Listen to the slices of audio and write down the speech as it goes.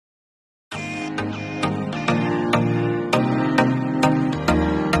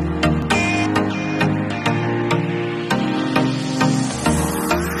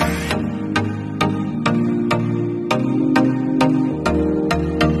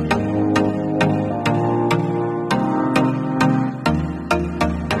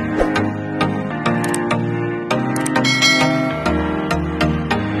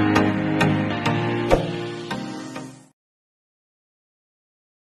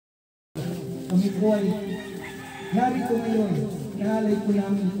kami po ay narito ngayon. Inaalay po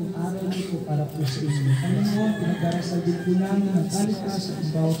namin itong araw nito para po sa inyo. Panginoon, pinagdarasal din po namin ang kalikasan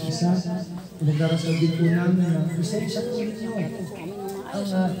ng bawat isa. Pinagdarasal din po namin ang isa-isa po ninyo.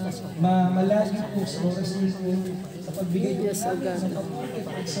 Ang malagi po sa oras nito sa pagbigay po namin sa pagpulit at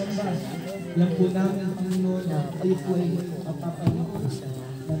pagsamba. Alam po namin, Panginoon, na kayo po ay mapapalit po sa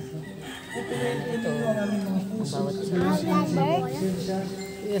pupunin po ninyo ang aming mga puso sa presensya.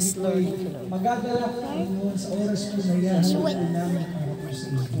 Yes, Lord. Magadala po Panginoon sa oras po na yan. Haluin po namin para po sa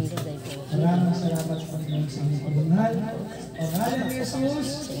inyo. Maraming salamat Panginoon sa inyong pagmamahal. Pangalan ni Jesus.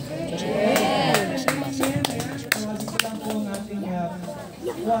 Amen. Tawagin ko lang po ang ating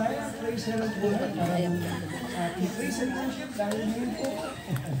choir. Praise the Lord po. Ating praise and worship dahil ngayon po.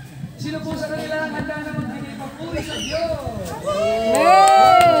 Sino po sa kanila ang handa na magbigay papuri sa Diyos?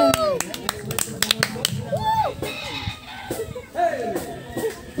 Amen! Hey!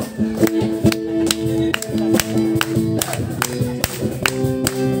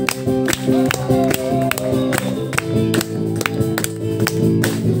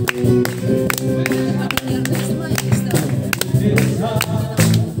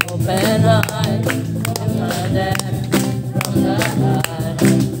 Open eyes, my dad from the heart.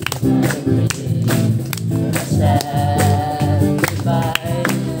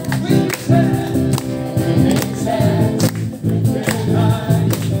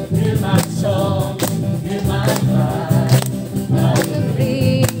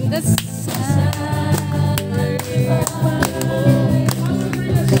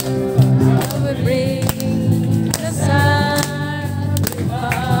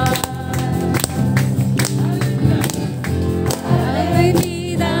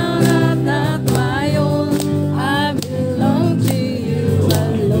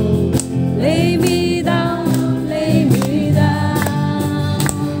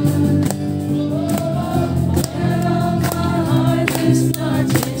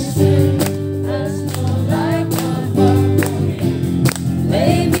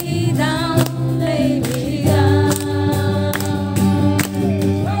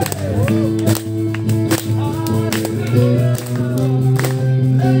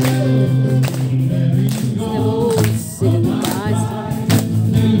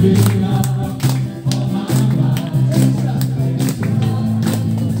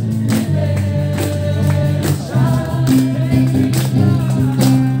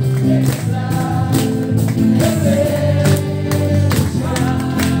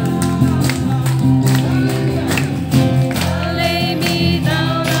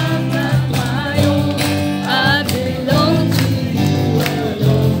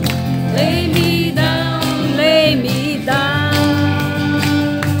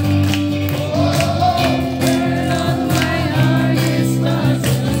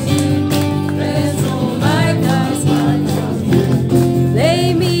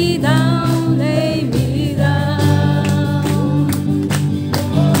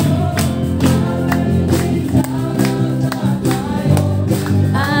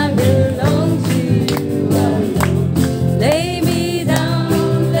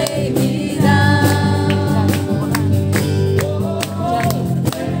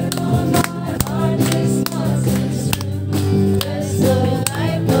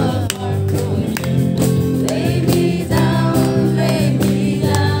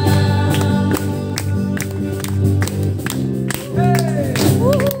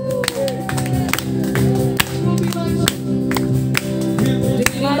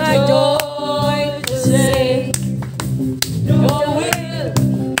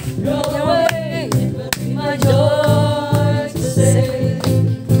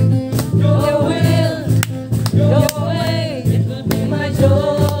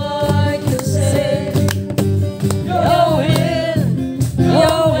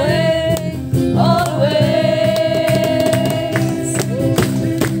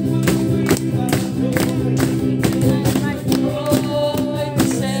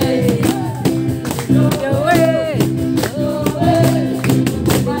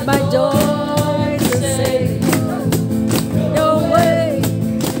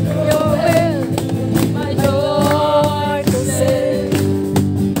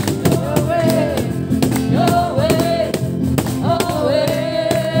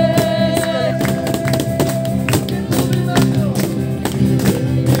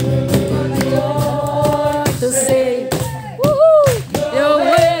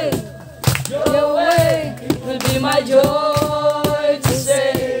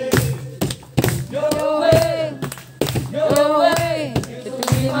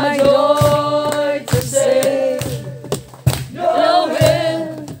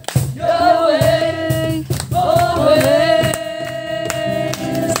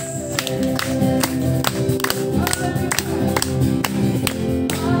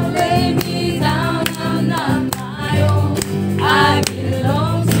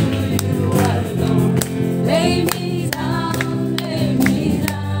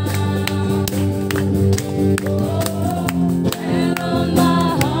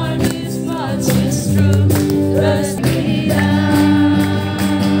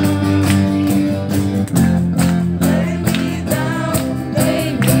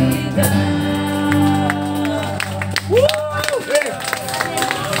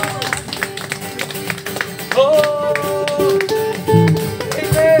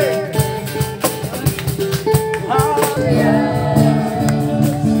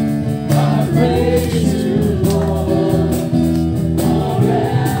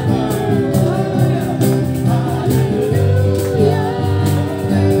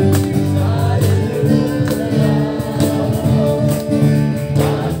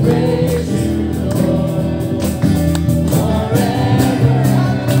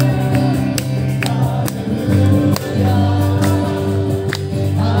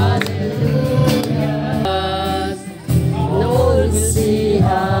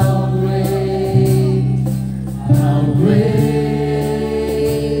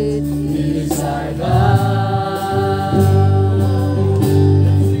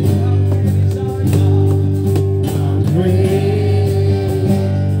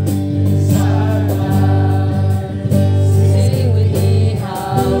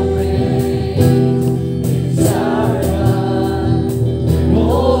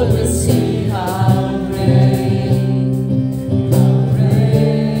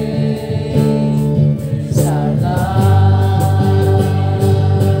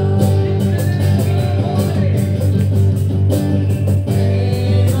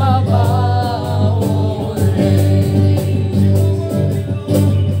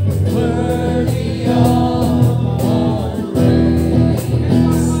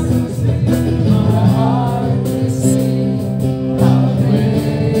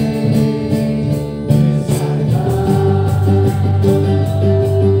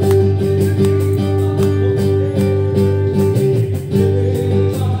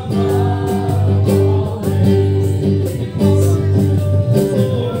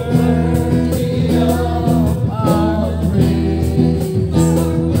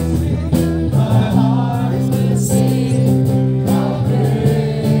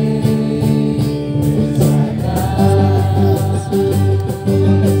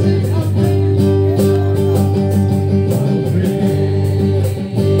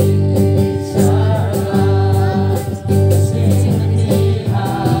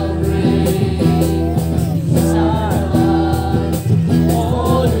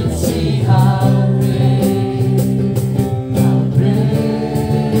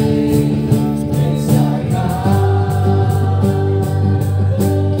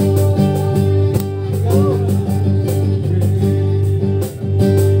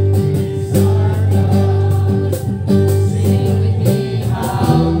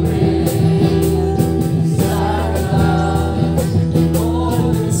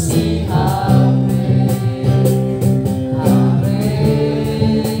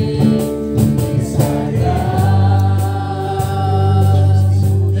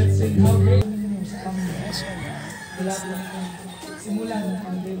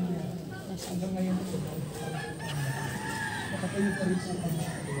 po kami.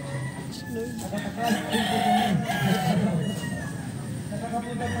 Nakakakalap rin po kami.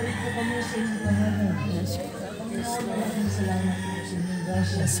 Nakakapunta pa rin po kami sa inyong tahanan. Panginoon, maraming salamat po sa inyong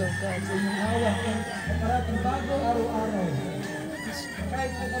grasya. Sa inyong awa. Parating bago araw-araw.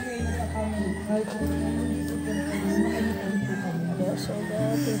 Kahit po kami ay nakakamali. Kahit po kami ay nakakamali po kami. So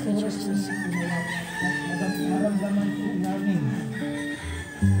God, thank you, Jesus. Maramdaman po namin.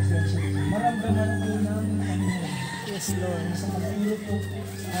 Maramdaman po namin kami. Yes, Lord. Sa pagtulog po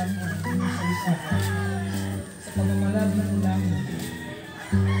sa amin ang salita. Sa pagmamalag na po namin.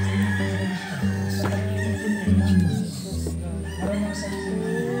 Sa inyong pagkakalista. Sa pagtulog po namin. Maranasan po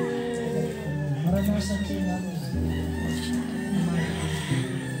namin. Maranasan po namin.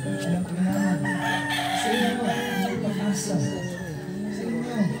 Alam po namin. Sa inyo may pag-asa. Sa inyo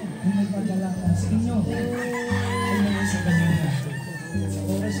ay may pagdalakan. Sa inyo ay may sa kanina. Sa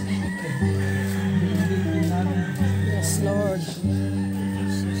oras ng ito, binibig po namin. Yes, Lord.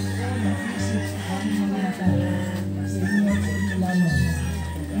 Mag-isip ang mga mata. Sa inyo at sa inyo lamang.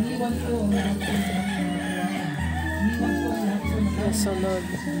 Iniwan ko ang lahat po ng mga kawan. Iniwan ko ang lahat po ng Yes, so Lord.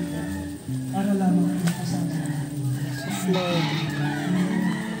 para lamang ang kasama. Yes, Lord.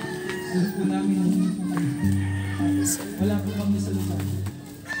 Alam po namin ang inyong pangalaman. Wala po kami sa lugar.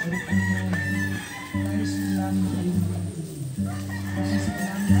 Pero Panginoon, nais po namin kayo magpapatuloy. Nais po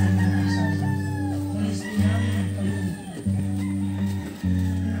namin kayo magpasama. Nais po namin ang kayo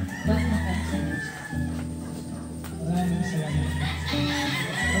magpapatuloy. Maraming salamat.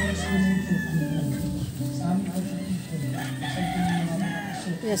 Oras po na ito, Panginoon. Sa aming pagpapatuloy. Sa ating mga puso.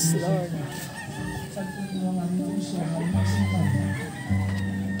 Yes, Lord. Sa ating mga puso, ang aming kasimpan.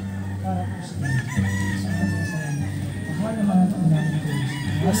 Para po sa inyo. Sa aming salamat. Mahal na mahal po namin kayo.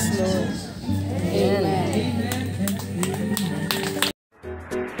 Yes, Lord.